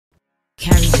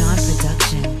Carry John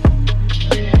Production.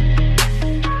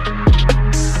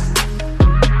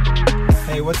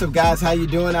 Hey, what's up, guys? How you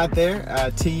doing out there?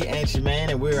 T and Shamine,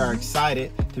 and we are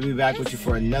excited to be back with you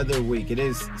for another week.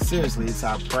 It's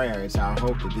our prayer, it's our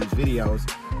hope that these videos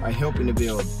are helping to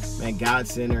build,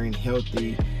 God-centering,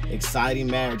 healthy, exciting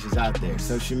marriages out there.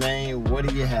 So, Shamine, what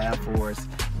do you have for us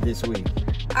this week?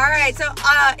 All right, so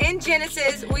in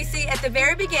Genesis, we see at the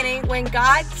very beginning when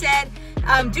God said,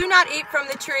 do not eat from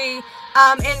the tree,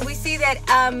 and we see that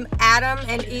Adam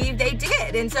and Eve, they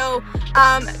did. And so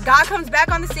God comes back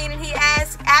on the scene and he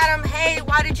asks Adam, hey,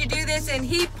 why did you do this? And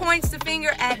he points the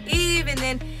finger at Eve, and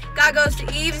then God goes to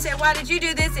Eve and said, why did you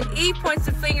do this? And Eve points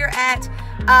the finger at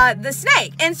the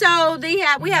snake. And so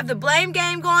we have the blame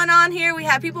game going on here. We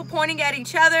have people pointing at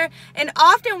each other. And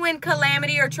often when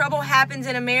calamity or trouble happens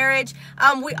in a marriage,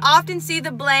 we often see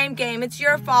the blame game. It's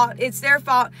your fault. It's their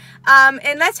fault.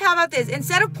 And how about this?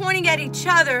 Instead of pointing at each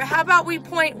other, how about we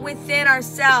point within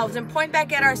ourselves and point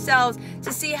back at ourselves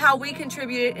to see how we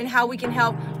contributed and how we can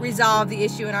help resolve the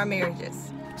issue in our marriages.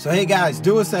 So hey guys,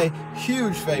 do us a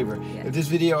huge favor. If this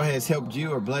video has helped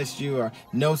you or blessed you or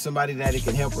know somebody that it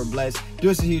can help or bless,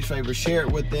 do us a huge favor, share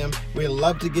it with them. We'd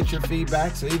love to get your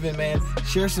feedback. So even,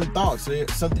 share some thoughts or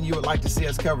something you would like to see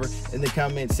us cover in the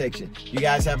comment section. You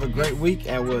guys have a great week,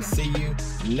 and we'll see you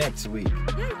next week.